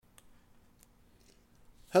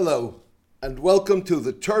Hello, and welcome to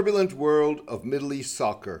the Turbulent World of Middle East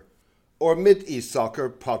Soccer, or Mid-East Soccer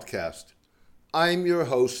podcast. I'm your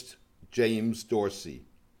host, James Dorsey.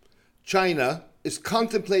 China is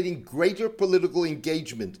contemplating greater political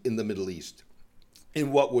engagement in the Middle East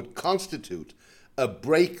in what would constitute a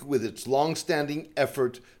break with its long-standing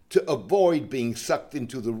effort to avoid being sucked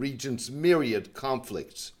into the region's myriad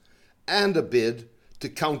conflicts, and a bid to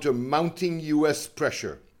counter mounting U.S.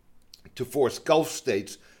 pressure to force Gulf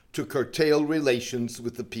states to curtail relations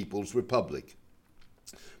with the People's Republic.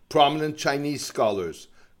 Prominent Chinese scholars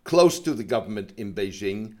close to the government in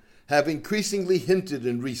Beijing have increasingly hinted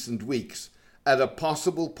in recent weeks at a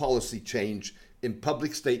possible policy change in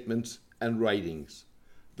public statements and writings.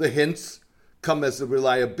 The hints come as the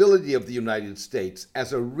reliability of the United States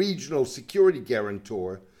as a regional security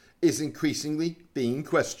guarantor is increasingly being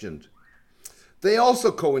questioned. They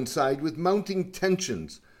also coincide with mounting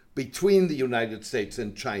tensions between the United States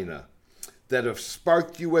and China that have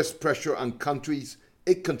sparked U.S. pressure on countries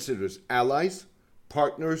it considers allies,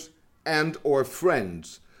 partners, and or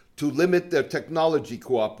friends to limit their technology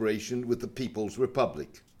cooperation with the People's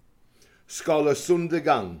Republic. Scholar Sun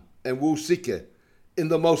Degang and Wu Sike, in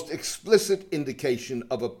the most explicit indication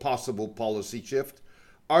of a possible policy shift,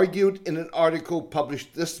 argued in an article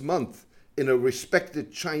published this month in a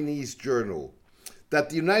respected Chinese journal that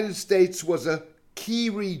the United States was a key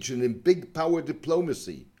region in big power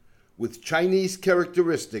diplomacy with Chinese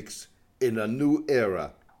characteristics in a new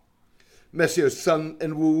era. Messieurs Sun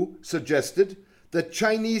and Wu suggested that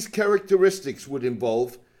Chinese characteristics would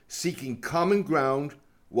involve seeking common ground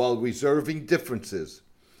while reserving differences,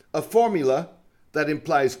 a formula that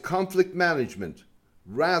implies conflict management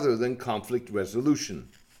rather than conflict resolution.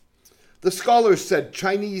 The scholars said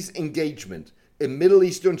Chinese engagement in Middle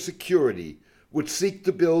Eastern security would seek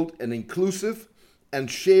to build an inclusive and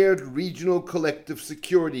shared regional collective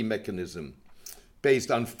security mechanism based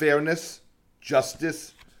on fairness,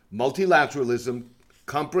 justice, multilateralism,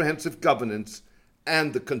 comprehensive governance,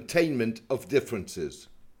 and the containment of differences.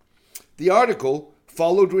 The article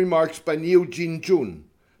followed remarks by Niu Jinjun,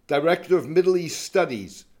 Director of Middle East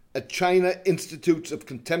Studies at China Institutes of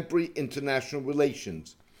Contemporary International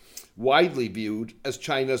Relations, widely viewed as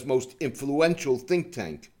China's most influential think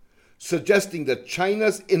tank, suggesting that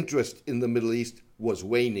China's interest in the Middle East was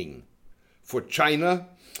waning. For China,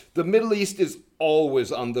 the Middle East is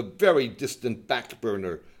always on the very distant back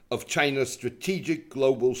burner of China's strategic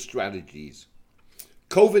global strategies.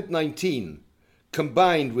 COVID-19,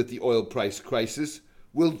 combined with the oil price crisis,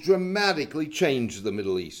 will dramatically change the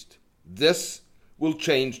Middle East. This will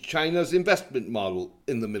change China's investment model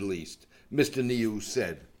in the Middle East, Mr. Niu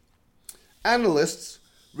said. Analysts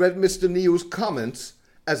read Mr. Niu's comments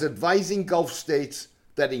as advising Gulf states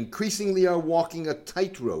that increasingly are walking a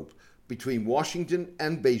tightrope between Washington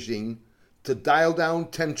and Beijing to dial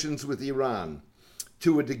down tensions with Iran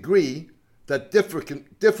to a degree that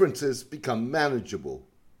differences become manageable.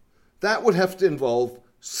 That would have to involve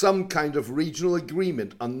some kind of regional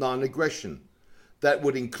agreement on non-aggression that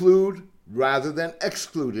would include rather than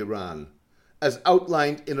exclude Iran, as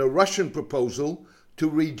outlined in a Russian proposal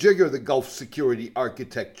to rejigger the Gulf security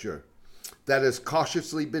architecture that has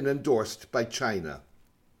cautiously been endorsed by China.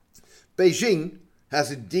 Beijing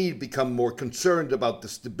has indeed become more concerned about the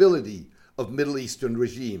stability of Middle Eastern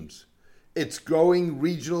regimes. Its growing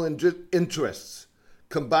regional interests,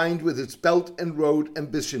 combined with its Belt and Road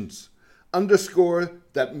ambitions, underscore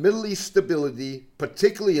that Middle East stability,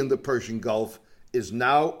 particularly in the Persian Gulf, is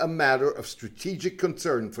now a matter of strategic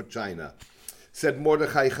concern for China, said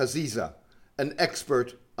Mordechai Chaziza, an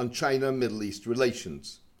expert on China-Middle East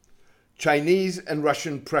relations. Chinese and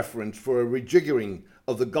Russian preference for a rejiggering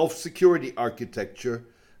of the Gulf security architecture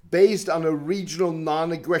based on a regional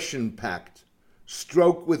non-aggression pact,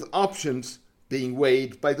 stroke with options being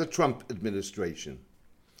weighed by the Trump administration.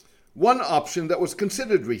 One option that was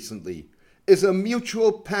considered recently is a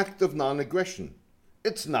mutual pact of non-aggression.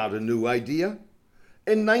 It's not a new idea.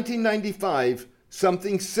 In 1995,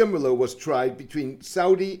 something similar was tried between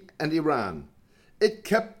Saudi and Iran. It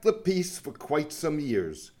kept the peace for quite some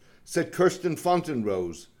years, said Kirsten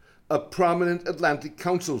Fontenrose, a prominent Atlantic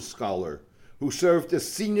Council scholar who served as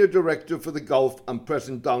senior director for the Gulf on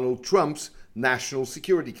President Donald Trump's National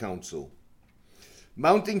Security Council.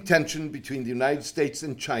 Mounting tension between the United States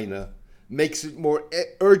and China makes it more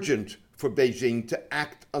urgent for Beijing to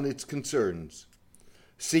act on its concerns.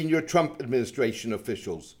 Senior Trump administration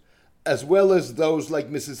officials, as well as those like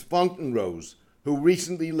Mrs. Fontenrose, who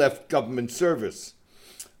recently left government service,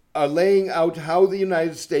 are laying out how the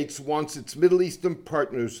United States wants its Middle Eastern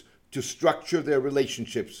partners to structure their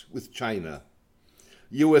relationships with China.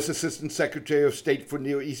 U.S. Assistant Secretary of State for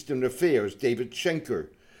Near Eastern Affairs, David Schenker,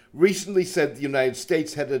 recently said the United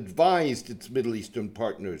States had advised its Middle Eastern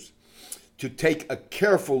partners to take a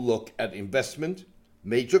careful look at investment,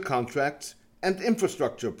 major contracts, and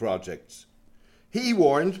infrastructure projects. He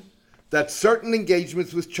warned that certain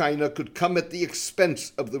engagements with China could come at the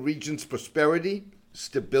expense of the region's prosperity,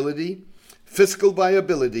 stability, fiscal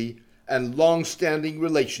viability, and long-standing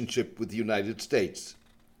relationship with the United States.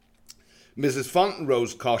 Mrs.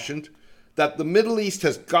 Fontenrose cautioned that the Middle East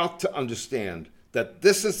has got to understand that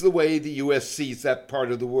this is the way the U.S. sees that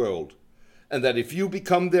part of the world, and that if you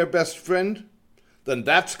become their best friend, then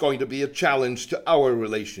that's going to be a challenge to our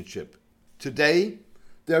relationship. Today,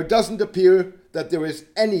 there doesn't appear that there is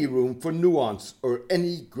any room for nuance or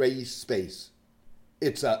any gray space.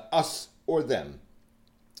 It's a us or them.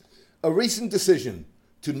 A recent decision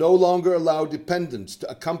to no longer allow dependents to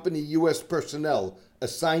accompany U.S. personnel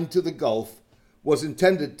assigned to the Gulf was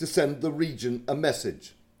intended to send the region a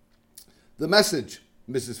message. The message,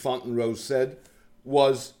 Mrs. Fontenrose said,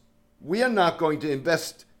 was, "We are not going to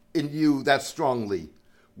invest in you that strongly.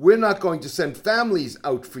 We're not going to send families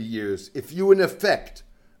out for years if you, in effect,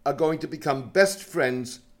 are going to become best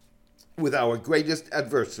friends with our greatest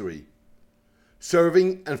adversary."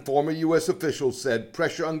 Serving and former U.S. officials said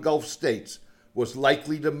pressure on Gulf states was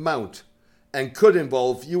likely to mount and could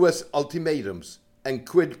involve U.S. ultimatums and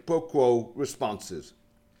quid pro quo responses.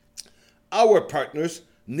 Our partners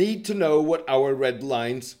need to know what our red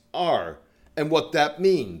lines are and what that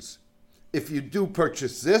means. If you do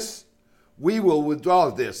purchase this, we will withdraw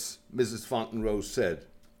this, Mrs. Fontenrose said.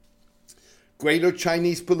 Greater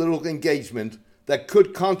Chinese political engagement that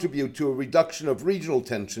could contribute to a reduction of regional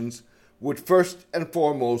tensions would first and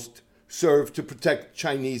foremost serve to protect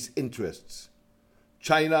Chinese interests.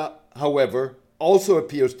 China, however, also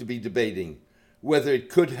appears to be debating whether it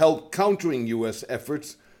could help countering U.S.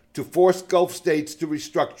 efforts to force Gulf states to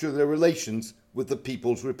restructure their relations with the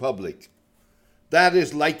People's Republic. That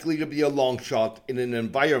is likely to be a long shot in an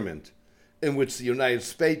environment in which the United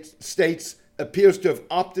States appears to have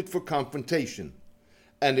opted for confrontation,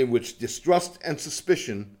 and in which distrust and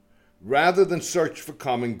suspicion, rather than search for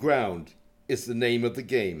common ground, is the name of the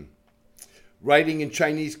game. Writing in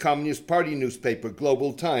Chinese Communist Party newspaper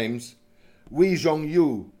Global Times, Wei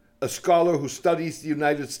Zhongyu, a scholar who studies the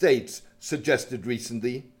United States, suggested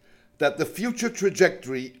recently that the future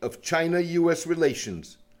trajectory of China-U.S.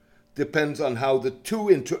 relations depends on how the two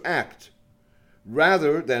interact,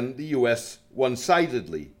 rather than the U.S.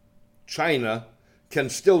 one-sidedly. China can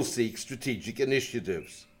still seek strategic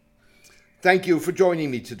initiatives. Thank you for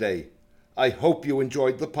joining me today. I hope you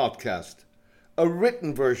enjoyed the podcast. A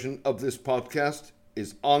written version of this podcast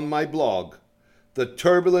is on my blog, The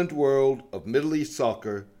Turbulent World of Middle East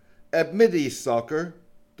Soccer, at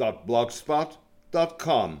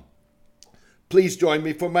mideastsoccer.blogspot.com. Please join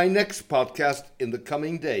me for my next podcast in the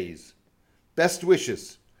coming days. Best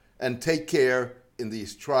wishes, and take care in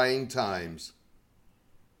these trying times.